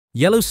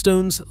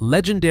Yellowstone's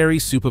legendary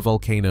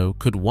supervolcano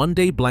could one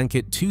day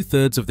blanket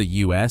two-thirds of the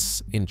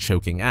US in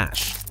choking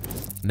ash.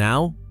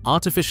 Now,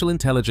 artificial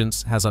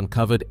intelligence has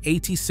uncovered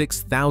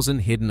 86,000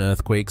 hidden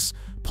earthquakes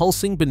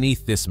pulsing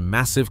beneath this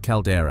massive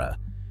caldera,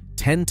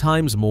 10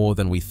 times more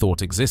than we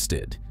thought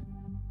existed.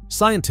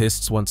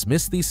 Scientists once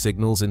missed these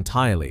signals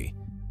entirely.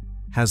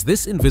 Has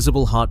this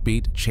invisible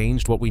heartbeat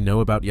changed what we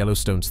know about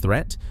Yellowstone's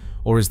threat,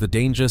 or is the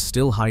danger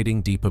still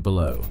hiding deeper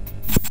below?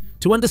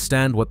 To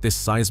understand what this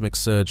seismic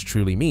surge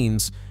truly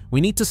means,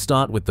 we need to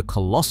start with the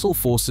colossal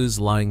forces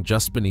lying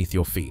just beneath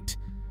your feet.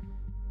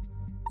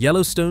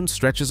 Yellowstone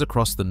stretches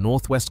across the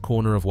northwest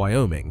corner of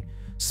Wyoming,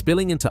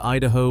 spilling into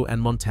Idaho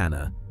and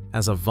Montana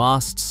as a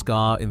vast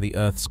scar in the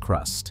Earth's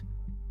crust.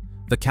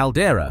 The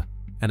caldera,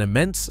 an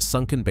immense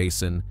sunken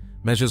basin,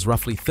 measures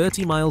roughly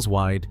 30 miles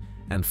wide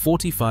and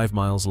 45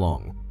 miles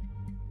long.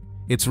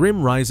 Its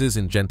rim rises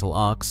in gentle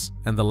arcs,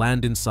 and the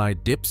land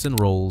inside dips and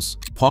rolls,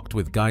 pocked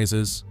with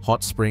geysers,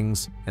 hot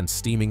springs, and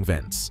steaming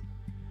vents.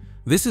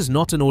 This is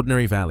not an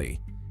ordinary valley.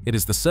 It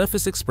is the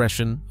surface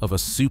expression of a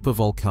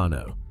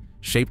supervolcano,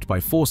 shaped by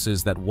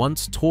forces that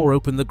once tore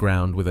open the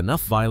ground with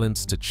enough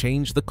violence to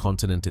change the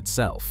continent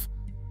itself.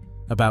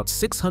 About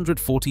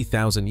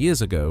 640,000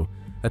 years ago,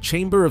 a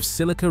chamber of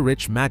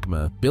silica-rich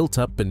magma built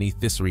up beneath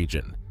this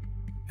region.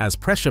 As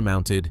pressure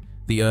mounted,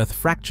 the Earth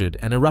fractured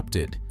and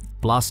erupted,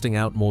 blasting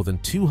out more than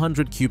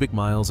 200 cubic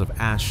miles of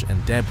ash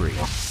and debris.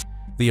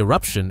 The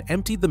eruption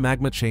emptied the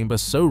magma chamber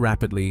so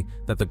rapidly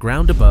that the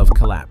ground above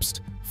collapsed,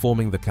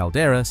 forming the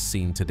caldera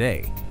seen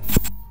today.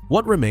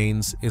 What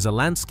remains is a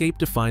landscape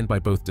defined by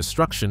both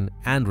destruction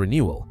and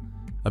renewal,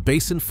 a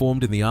basin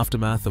formed in the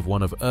aftermath of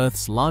one of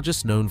Earth's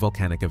largest known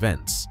volcanic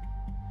events.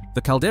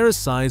 The caldera's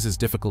size is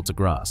difficult to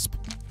grasp.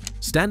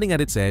 Standing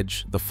at its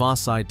edge, the far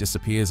side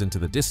disappears into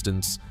the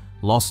distance,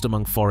 lost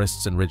among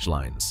forests and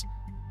ridgelines.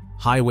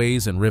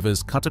 Highways and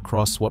rivers cut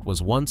across what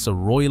was once a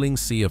roiling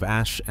sea of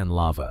ash and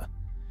lava.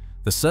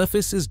 The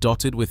surface is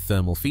dotted with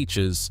thermal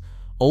features,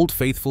 Old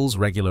Faithful's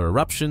regular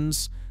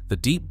eruptions, the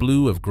deep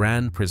blue of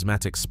Grand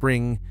Prismatic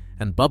Spring,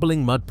 and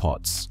bubbling mud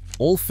pots,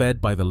 all fed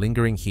by the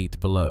lingering heat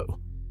below.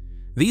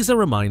 These are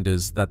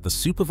reminders that the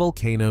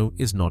supervolcano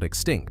is not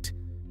extinct.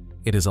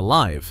 It is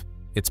alive,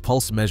 its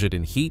pulse measured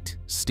in heat,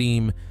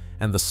 steam,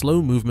 and the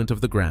slow movement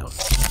of the ground.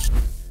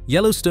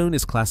 Yellowstone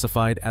is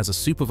classified as a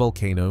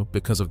supervolcano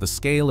because of the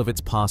scale of its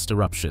past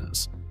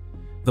eruptions.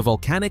 The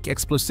Volcanic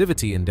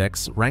Explosivity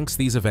Index ranks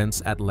these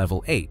events at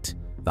level 8,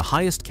 the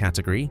highest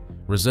category,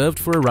 reserved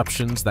for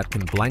eruptions that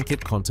can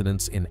blanket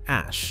continents in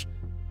ash.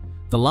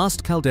 The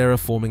last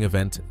caldera-forming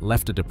event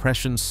left a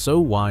depression so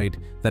wide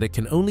that it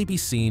can only be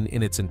seen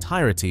in its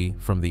entirety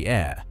from the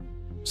air.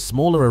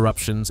 Smaller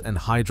eruptions and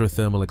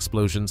hydrothermal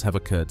explosions have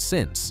occurred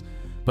since,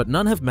 but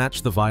none have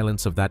matched the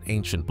violence of that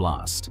ancient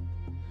blast.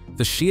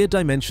 The sheer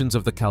dimensions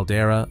of the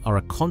caldera are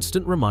a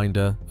constant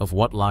reminder of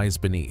what lies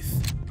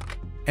beneath.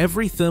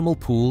 Every thermal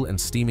pool and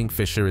steaming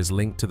fissure is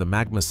linked to the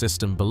magma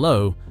system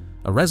below,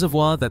 a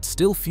reservoir that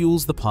still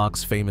fuels the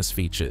park's famous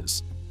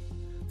features.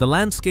 The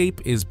landscape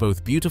is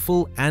both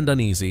beautiful and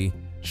uneasy,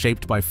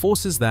 shaped by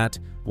forces that,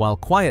 while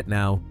quiet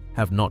now,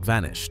 have not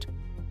vanished.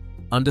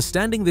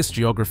 Understanding this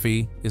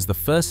geography is the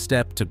first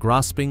step to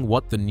grasping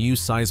what the new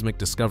seismic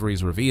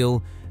discoveries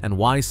reveal and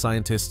why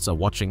scientists are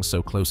watching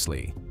so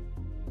closely.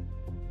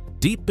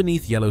 Deep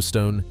beneath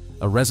Yellowstone,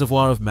 a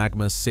reservoir of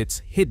magma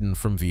sits hidden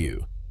from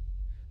view.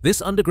 This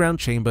underground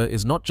chamber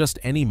is not just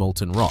any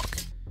molten rock.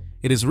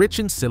 It is rich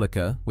in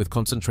silica, with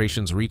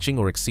concentrations reaching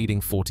or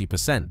exceeding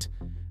 40%.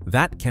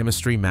 That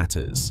chemistry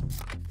matters.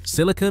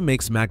 Silica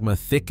makes magma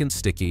thick and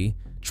sticky,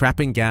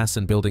 trapping gas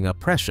and building up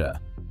pressure.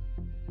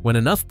 When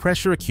enough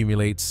pressure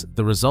accumulates,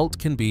 the result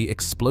can be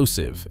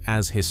explosive,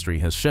 as history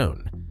has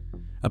shown.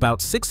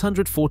 About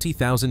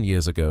 640,000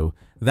 years ago,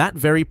 that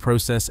very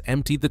process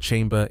emptied the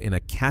chamber in a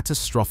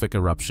catastrophic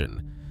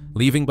eruption,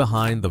 leaving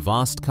behind the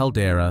vast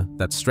caldera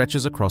that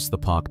stretches across the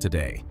park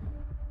today.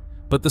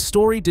 But the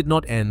story did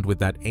not end with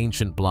that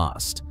ancient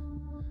blast.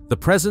 The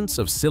presence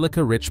of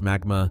silica-rich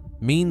magma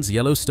means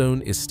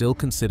Yellowstone is still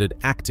considered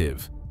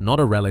active, not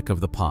a relic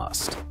of the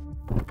past.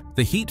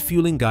 The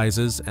heat-fueling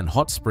geysers and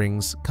hot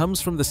springs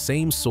comes from the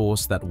same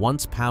source that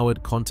once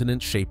powered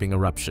continent-shaping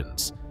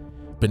eruptions.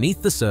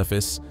 Beneath the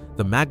surface,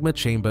 the magma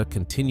chamber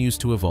continues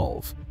to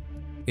evolve.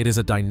 It is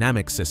a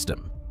dynamic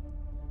system.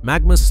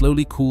 Magma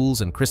slowly cools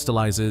and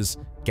crystallizes,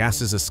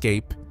 gases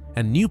escape,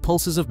 and new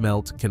pulses of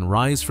melt can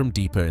rise from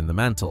deeper in the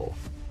mantle.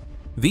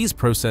 These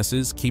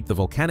processes keep the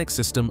volcanic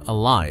system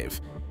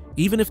alive,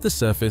 even if the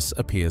surface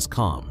appears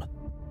calm.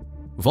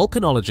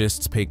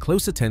 Volcanologists pay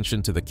close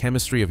attention to the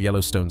chemistry of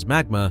Yellowstone's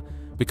magma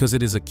because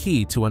it is a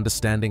key to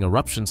understanding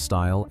eruption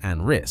style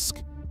and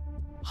risk.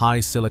 High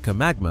silica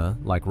magma,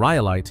 like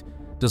rhyolite,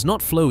 does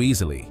not flow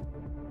easily.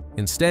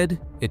 Instead,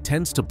 it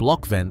tends to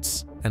block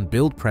vents and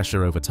build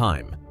pressure over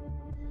time.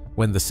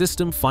 When the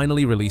system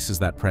finally releases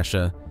that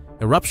pressure,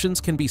 eruptions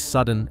can be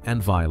sudden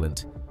and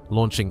violent,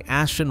 launching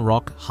ash and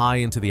rock high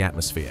into the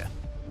atmosphere.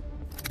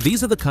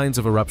 These are the kinds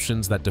of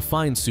eruptions that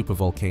define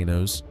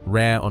supervolcanoes,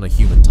 rare on a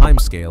human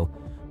timescale,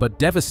 but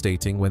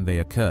devastating when they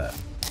occur.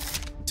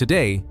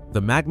 Today,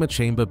 the magma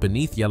chamber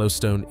beneath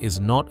Yellowstone is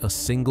not a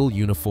single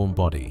uniform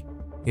body.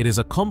 It is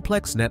a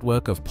complex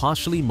network of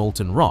partially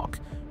molten rock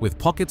with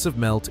pockets of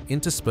melt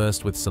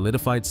interspersed with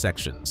solidified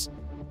sections.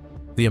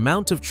 The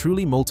amount of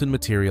truly molten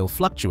material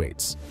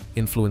fluctuates,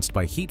 influenced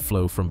by heat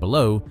flow from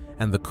below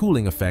and the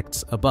cooling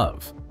effects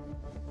above.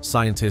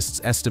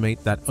 Scientists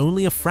estimate that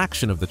only a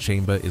fraction of the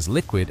chamber is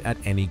liquid at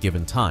any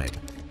given time.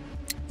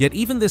 Yet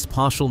even this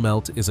partial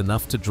melt is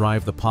enough to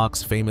drive the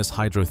park's famous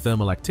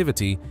hydrothermal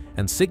activity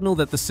and signal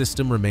that the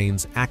system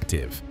remains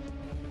active.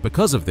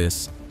 Because of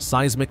this,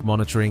 seismic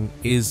monitoring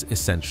is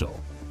essential.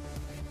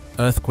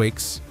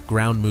 Earthquakes,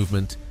 ground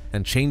movement,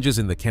 and changes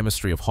in the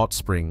chemistry of hot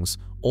springs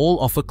all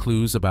offer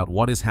clues about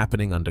what is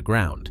happening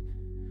underground.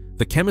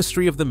 The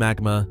chemistry of the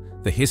magma,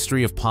 the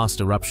history of past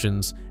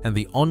eruptions, and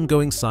the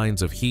ongoing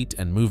signs of heat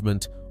and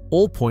movement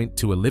all point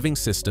to a living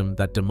system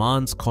that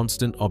demands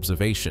constant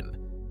observation.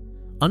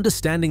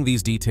 Understanding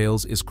these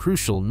details is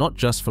crucial not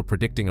just for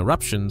predicting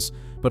eruptions,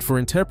 but for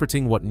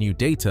interpreting what new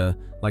data,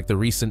 like the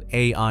recent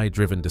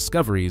AI-driven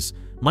discoveries,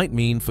 might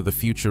mean for the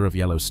future of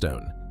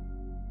Yellowstone.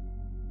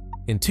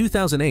 In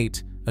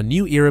 2008, a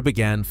new era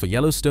began for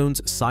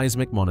Yellowstone's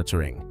seismic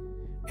monitoring.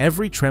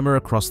 Every tremor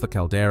across the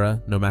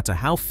caldera, no matter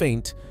how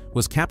faint,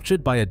 was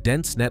captured by a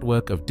dense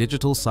network of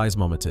digital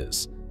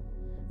seismometers.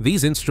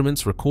 These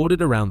instruments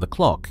recorded around the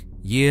clock,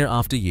 year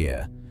after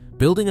year,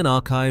 building an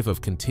archive of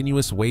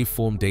continuous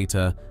waveform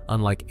data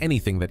unlike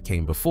anything that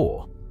came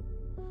before.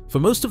 For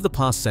most of the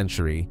past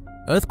century,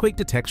 earthquake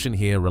detection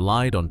here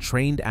relied on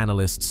trained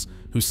analysts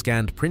who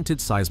scanned printed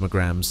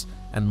seismograms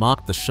and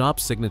marked the sharp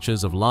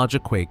signatures of larger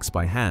quakes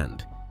by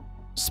hand.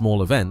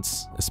 Small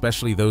events,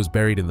 especially those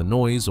buried in the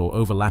noise or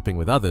overlapping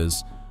with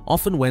others,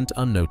 often went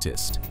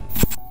unnoticed.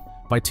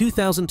 By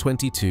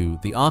 2022,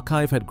 the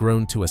archive had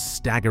grown to a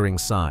staggering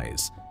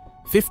size.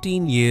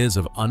 15 years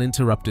of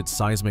uninterrupted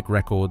seismic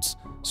records,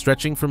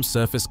 stretching from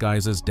surface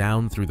geysers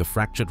down through the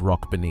fractured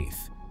rock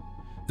beneath.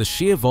 The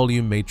sheer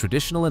volume made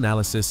traditional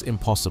analysis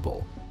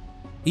impossible.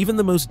 Even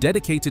the most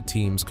dedicated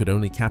teams could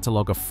only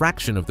catalog a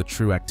fraction of the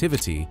true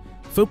activity,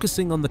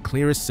 focusing on the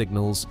clearest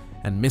signals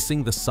and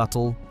missing the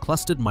subtle,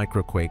 clustered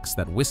microquakes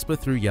that whisper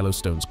through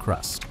Yellowstone's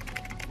crust.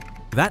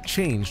 That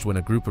changed when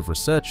a group of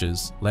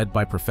researchers, led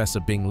by Professor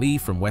Bing Li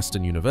from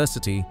Western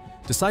University,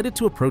 decided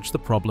to approach the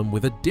problem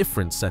with a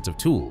different set of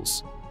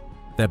tools.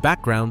 Their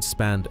backgrounds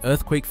spanned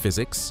earthquake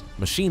physics,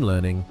 machine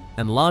learning,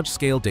 and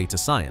large-scale data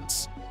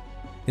science.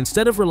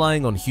 Instead of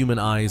relying on human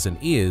eyes and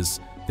ears,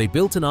 they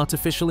built an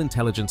artificial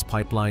intelligence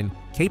pipeline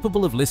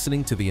capable of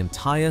listening to the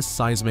entire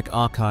seismic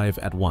archive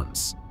at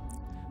once.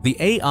 The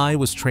AI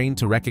was trained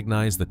to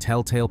recognize the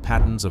telltale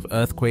patterns of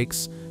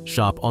earthquakes,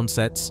 sharp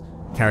onsets,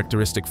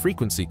 characteristic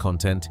frequency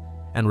content,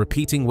 and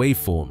repeating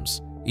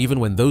waveforms, even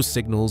when those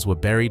signals were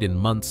buried in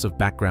months of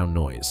background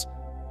noise.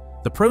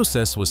 The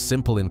process was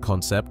simple in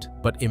concept,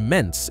 but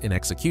immense in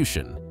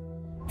execution.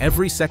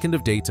 Every second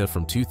of data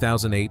from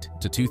 2008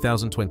 to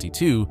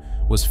 2022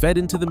 was fed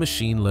into the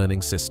machine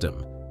learning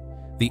system.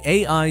 The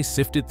AI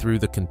sifted through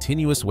the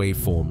continuous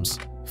waveforms,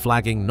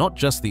 flagging not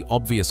just the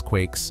obvious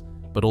quakes,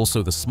 but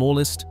also the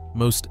smallest,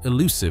 most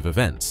elusive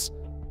events.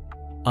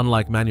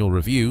 Unlike manual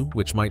review,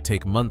 which might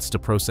take months to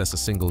process a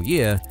single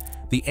year,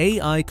 the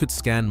AI could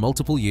scan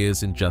multiple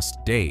years in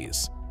just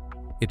days.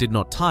 It did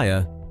not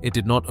tire, it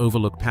did not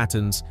overlook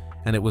patterns,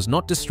 and it was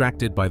not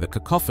distracted by the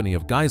cacophony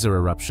of geyser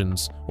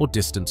eruptions or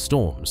distant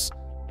storms.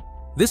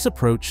 This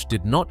approach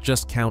did not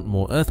just count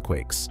more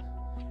earthquakes.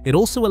 It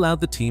also allowed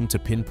the team to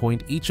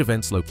pinpoint each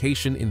event's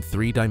location in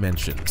 3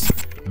 dimensions,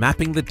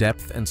 mapping the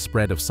depth and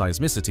spread of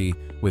seismicity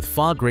with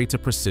far greater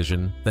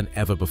precision than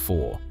ever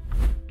before.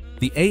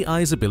 The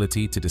AI's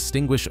ability to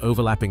distinguish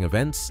overlapping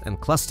events and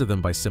cluster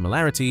them by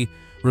similarity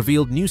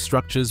revealed new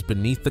structures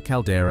beneath the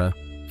caldera,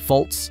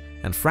 faults,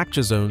 and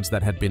fracture zones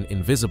that had been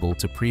invisible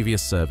to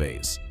previous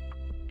surveys.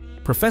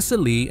 Professor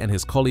Li and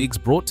his colleagues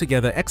brought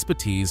together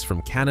expertise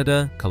from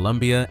Canada,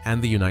 Colombia,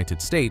 and the United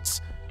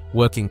States,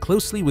 working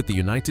closely with the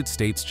United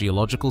States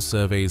Geological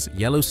Survey's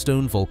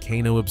Yellowstone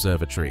Volcano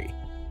Observatory.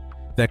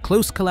 Their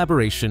close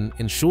collaboration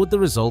ensured the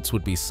results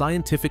would be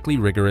scientifically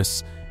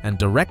rigorous and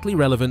directly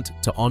relevant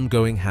to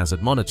ongoing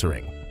hazard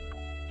monitoring.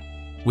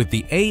 With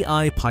the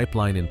AI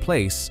pipeline in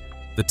place,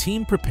 the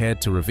team prepared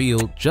to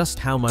reveal just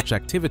how much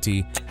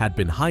activity had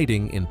been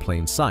hiding in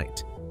plain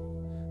sight.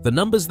 The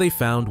numbers they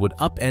found would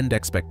upend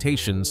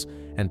expectations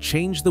and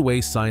change the way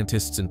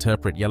scientists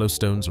interpret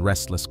Yellowstone's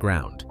restless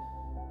ground.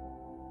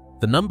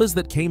 The numbers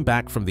that came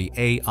back from the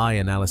AI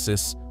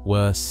analysis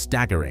were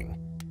staggering.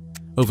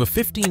 Over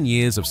 15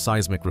 years of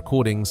seismic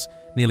recordings,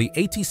 nearly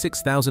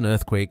 86,000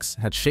 earthquakes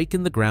had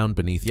shaken the ground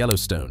beneath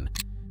Yellowstone,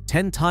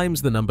 10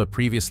 times the number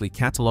previously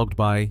catalogued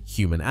by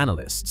human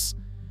analysts.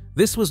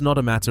 This was not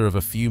a matter of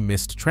a few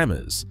missed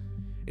tremors.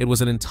 It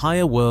was an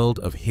entire world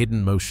of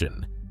hidden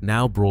motion,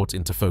 now brought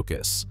into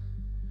focus.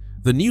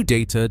 The new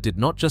data did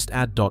not just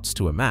add dots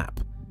to a map.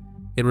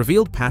 It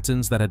revealed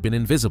patterns that had been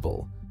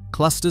invisible,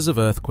 clusters of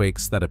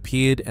earthquakes that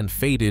appeared and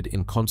faded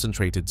in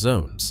concentrated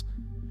zones.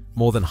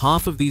 More than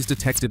half of these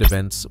detected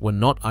events were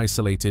not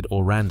isolated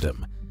or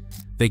random.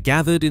 They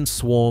gathered in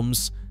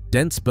swarms,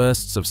 dense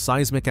bursts of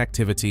seismic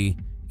activity,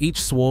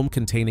 each swarm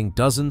containing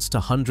dozens to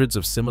hundreds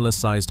of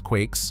similar-sized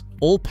quakes,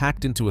 all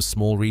packed into a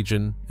small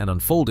region and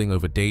unfolding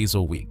over days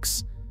or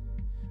weeks.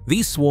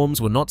 These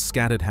swarms were not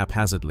scattered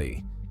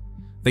haphazardly.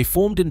 They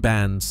formed in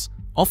bands,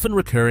 often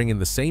recurring in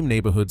the same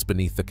neighborhoods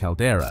beneath the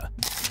caldera.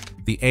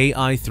 The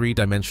AI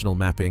three-dimensional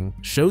mapping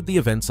showed the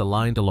events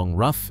aligned along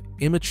rough,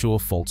 immature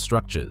fault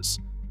structures.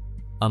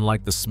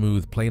 Unlike the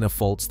smooth, planar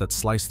faults that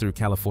slice through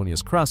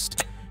California's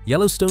crust,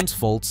 Yellowstone's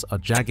faults are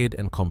jagged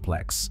and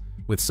complex,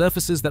 with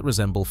surfaces that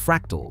resemble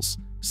fractals,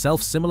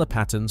 self-similar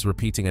patterns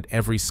repeating at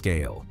every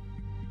scale.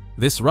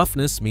 This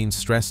roughness means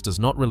stress does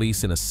not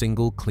release in a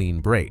single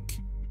clean break.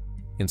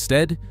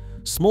 Instead,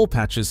 small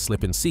patches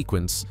slip in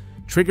sequence,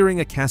 triggering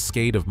a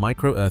cascade of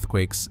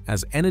micro-earthquakes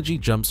as energy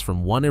jumps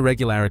from one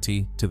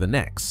irregularity to the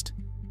next.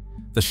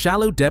 The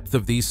shallow depth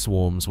of these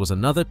swarms was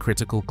another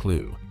critical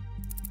clue.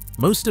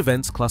 Most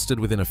events clustered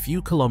within a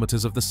few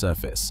kilometers of the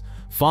surface,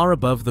 far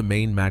above the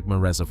main magma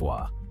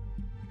reservoir.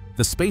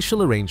 The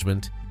spatial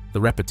arrangement,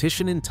 the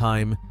repetition in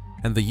time,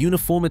 and the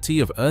uniformity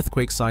of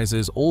earthquake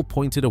sizes all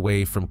pointed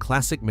away from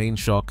classic main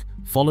shock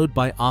followed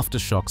by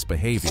aftershocks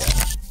behavior.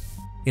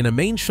 In a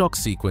main shock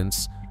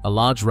sequence, a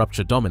large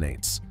rupture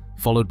dominates,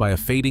 followed by a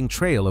fading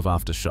trail of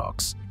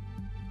aftershocks.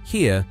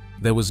 Here,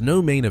 there was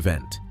no main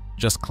event,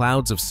 just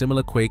clouds of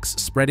similar quakes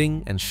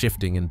spreading and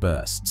shifting in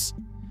bursts.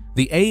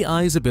 The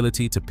AI's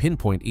ability to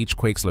pinpoint each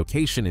quake's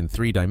location in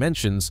 3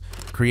 dimensions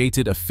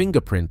created a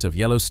fingerprint of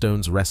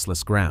Yellowstone's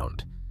restless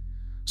ground.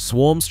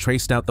 Swarms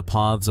traced out the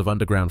paths of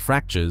underground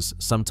fractures,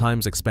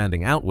 sometimes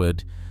expanding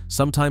outward,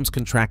 sometimes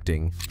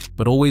contracting,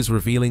 but always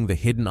revealing the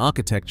hidden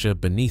architecture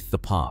beneath the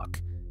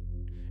park.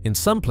 In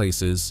some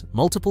places,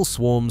 multiple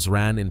swarms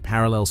ran in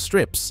parallel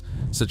strips,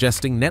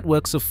 suggesting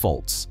networks of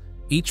faults,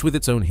 each with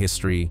its own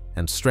history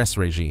and stress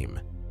regime.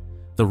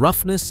 The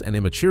roughness and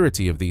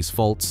immaturity of these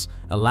faults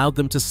allowed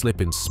them to slip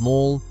in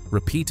small,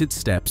 repeated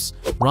steps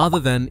rather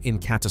than in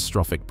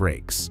catastrophic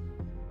breaks.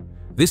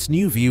 This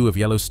new view of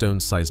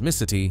Yellowstone's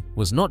seismicity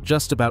was not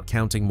just about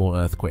counting more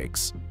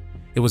earthquakes.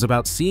 It was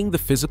about seeing the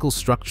physical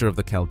structure of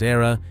the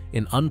caldera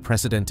in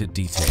unprecedented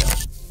detail.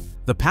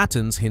 The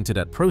patterns hinted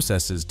at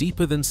processes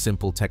deeper than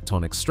simple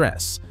tectonic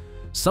stress.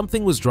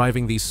 Something was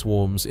driving these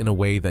swarms in a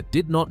way that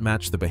did not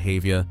match the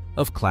behavior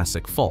of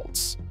classic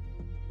faults.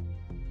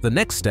 The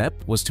next step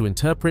was to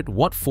interpret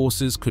what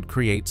forces could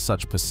create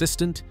such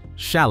persistent,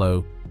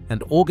 shallow,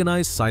 and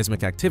organized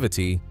seismic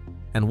activity,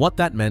 and what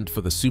that meant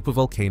for the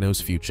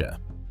supervolcano's future.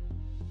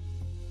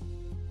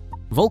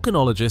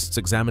 Volcanologists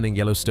examining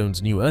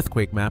Yellowstone's new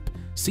earthquake map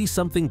see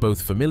something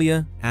both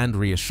familiar and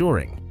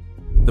reassuring.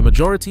 The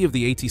majority of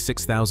the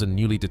 86,000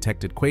 newly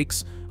detected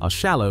quakes are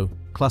shallow,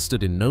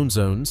 clustered in known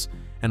zones,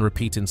 and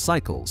repeat in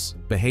cycles,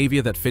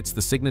 behavior that fits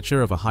the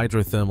signature of a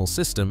hydrothermal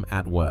system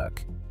at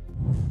work.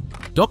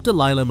 Dr.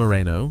 Lila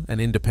Moreno, an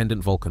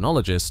independent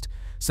volcanologist,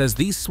 says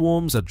these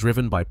swarms are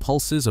driven by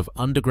pulses of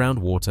underground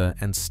water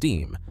and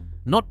steam,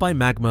 not by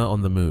magma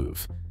on the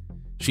move.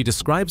 She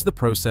describes the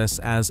process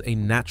as a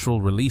natural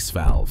release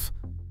valve.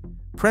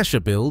 Pressure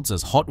builds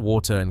as hot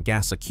water and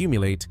gas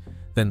accumulate,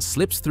 then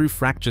slips through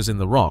fractures in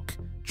the rock,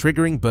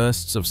 triggering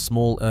bursts of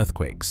small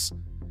earthquakes.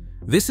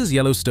 This is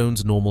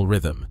Yellowstone's normal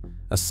rhythm,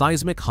 a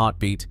seismic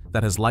heartbeat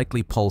that has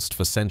likely pulsed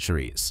for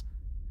centuries.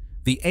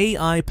 The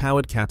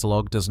AI-powered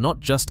catalog does not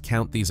just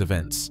count these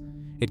events.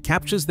 It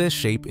captures their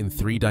shape in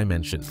 3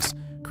 dimensions,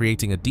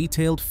 creating a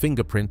detailed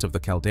fingerprint of the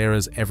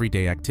caldera's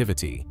everyday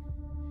activity.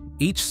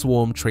 Each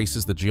swarm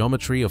traces the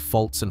geometry of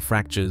faults and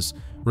fractures,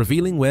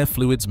 revealing where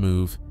fluids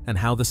move and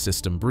how the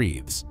system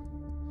breathes.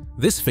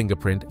 This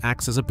fingerprint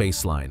acts as a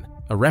baseline,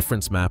 a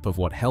reference map of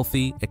what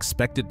healthy,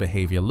 expected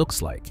behavior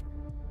looks like.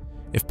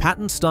 If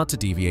patterns start to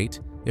deviate,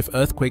 if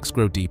earthquakes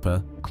grow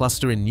deeper,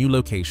 cluster in new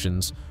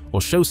locations, or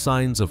show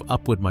signs of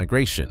upward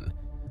migration,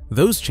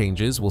 those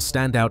changes will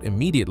stand out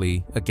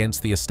immediately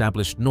against the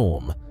established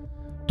norm.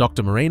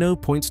 Dr. Moreno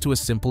points to a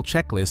simple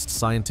checklist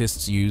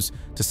scientists use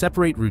to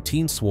separate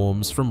routine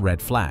swarms from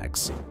red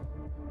flags.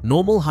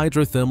 Normal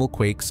hydrothermal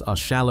quakes are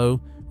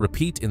shallow,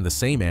 repeat in the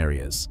same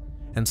areas,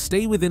 and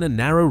stay within a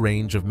narrow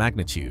range of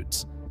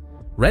magnitudes.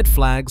 Red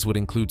flags would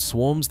include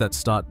swarms that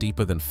start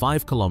deeper than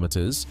 5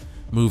 kilometers,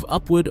 move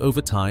upward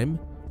over time,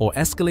 or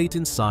escalate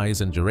in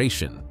size and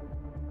duration.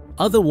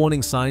 Other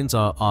warning signs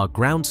are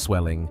ground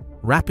swelling,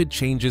 rapid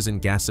changes in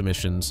gas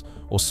emissions,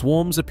 or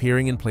swarms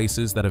appearing in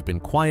places that have been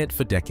quiet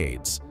for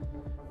decades.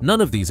 None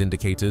of these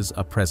indicators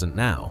are present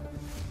now.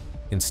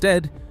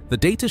 Instead, the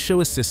data show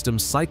a system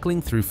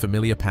cycling through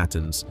familiar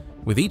patterns,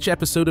 with each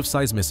episode of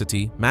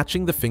seismicity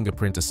matching the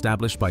fingerprint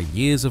established by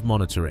years of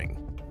monitoring.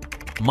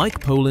 Mike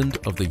Poland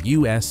of the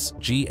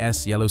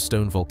USGS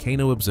Yellowstone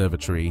Volcano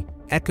Observatory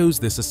echoes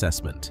this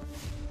assessment.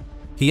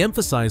 He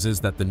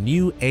emphasizes that the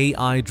new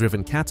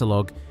AI-driven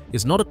catalog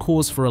is not a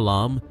cause for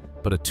alarm,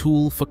 but a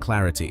tool for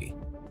clarity.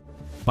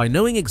 By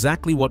knowing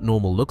exactly what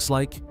normal looks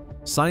like,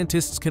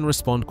 scientists can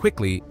respond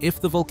quickly if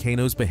the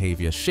volcano's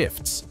behavior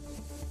shifts.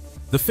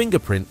 The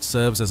fingerprint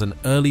serves as an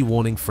early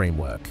warning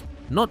framework,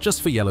 not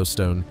just for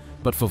Yellowstone,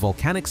 but for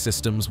volcanic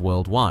systems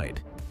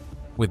worldwide.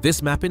 With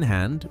this map in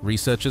hand,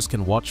 researchers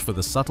can watch for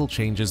the subtle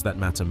changes that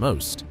matter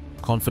most,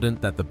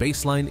 confident that the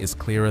baseline is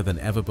clearer than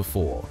ever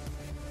before.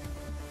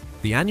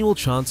 The annual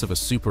chance of a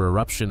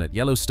super-eruption at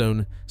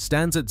Yellowstone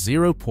stands at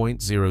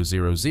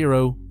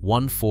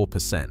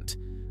 0.00014%,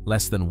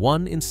 less than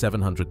 1 in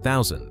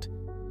 700,000.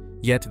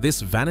 Yet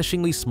this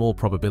vanishingly small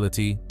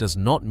probability does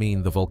not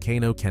mean the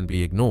volcano can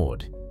be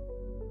ignored.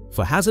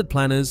 For hazard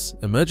planners,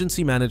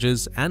 emergency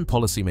managers, and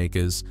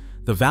policymakers,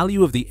 the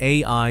value of the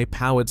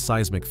AI-powered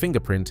seismic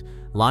fingerprint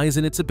lies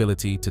in its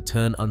ability to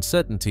turn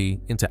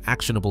uncertainty into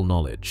actionable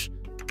knowledge.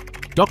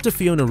 Dr.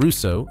 Fiona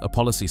Russo, a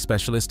policy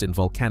specialist in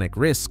volcanic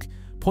risk,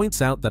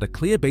 points out that a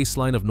clear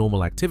baseline of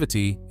normal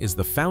activity is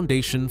the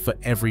foundation for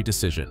every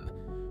decision,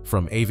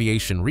 from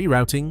aviation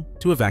rerouting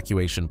to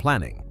evacuation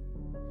planning.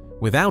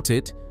 Without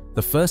it,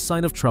 the first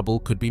sign of trouble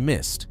could be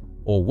missed,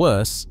 or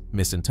worse,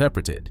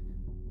 misinterpreted.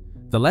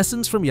 The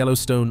lessons from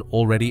Yellowstone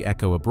already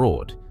echo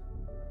abroad.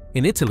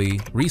 In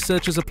Italy,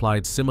 researchers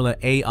applied similar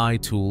AI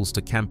tools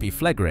to Campi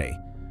Flegrei,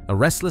 a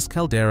restless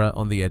caldera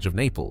on the edge of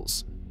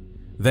Naples.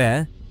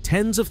 There,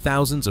 tens of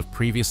thousands of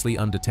previously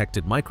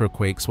undetected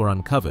microquakes were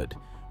uncovered,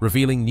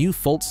 revealing new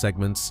fault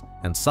segments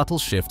and subtle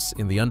shifts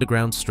in the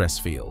underground stress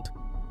field.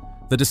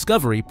 The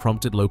discovery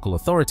prompted local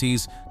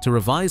authorities to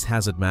revise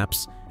hazard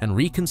maps and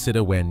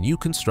reconsider where new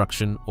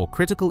construction or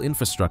critical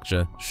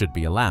infrastructure should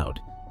be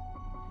allowed.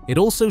 It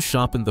also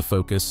sharpened the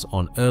focus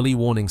on early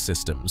warning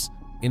systems,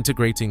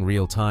 integrating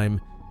real-time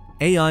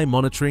AI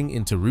monitoring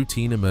into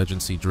routine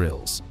emergency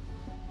drills.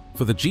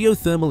 For the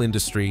geothermal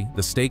industry,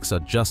 the stakes are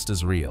just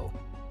as real.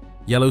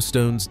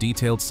 Yellowstone's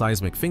detailed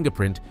seismic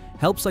fingerprint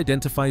helps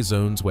identify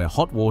zones where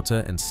hot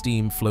water and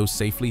steam flow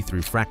safely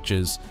through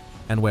fractures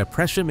and where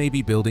pressure may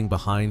be building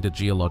behind a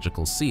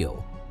geological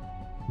seal.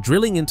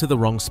 Drilling into the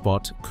wrong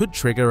spot could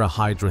trigger a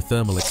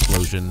hydrothermal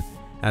explosion,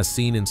 as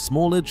seen in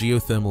smaller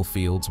geothermal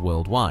fields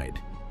worldwide.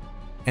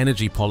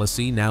 Energy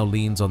policy now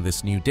leans on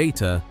this new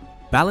data,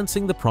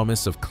 balancing the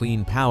promise of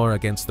clean power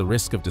against the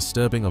risk of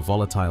disturbing a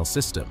volatile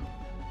system.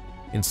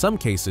 In some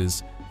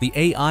cases, the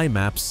AI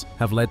maps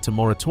have led to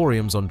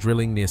moratoriums on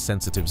drilling near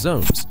sensitive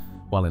zones,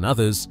 while in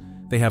others,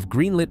 they have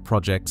greenlit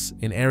projects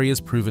in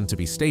areas proven to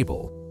be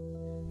stable.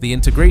 The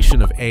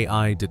integration of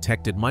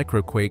AI-detected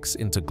microquakes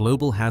into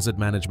global hazard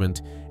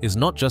management is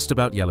not just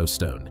about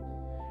Yellowstone.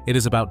 It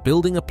is about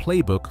building a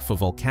playbook for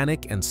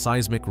volcanic and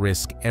seismic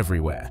risk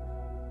everywhere.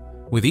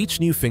 With each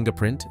new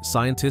fingerprint,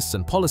 scientists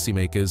and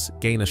policymakers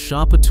gain a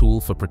sharper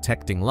tool for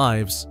protecting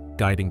lives,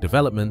 guiding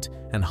development,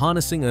 and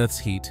harnessing Earth's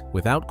heat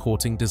without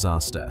courting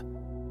disaster.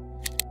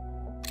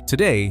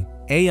 Today,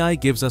 AI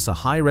gives us a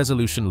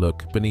high-resolution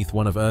look beneath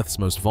one of Earth's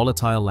most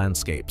volatile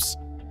landscapes.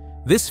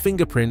 This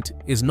fingerprint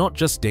is not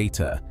just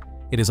data,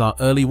 it is our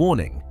early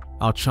warning,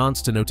 our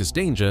chance to notice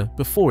danger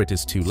before it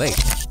is too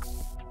late.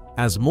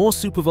 As more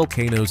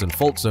supervolcanoes and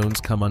fault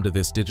zones come under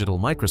this digital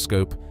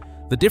microscope,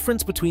 the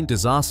difference between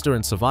disaster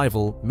and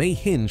survival may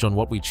hinge on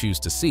what we choose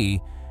to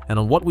see and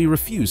on what we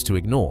refuse to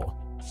ignore.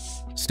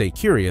 Stay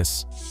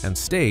curious and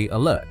stay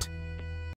alert.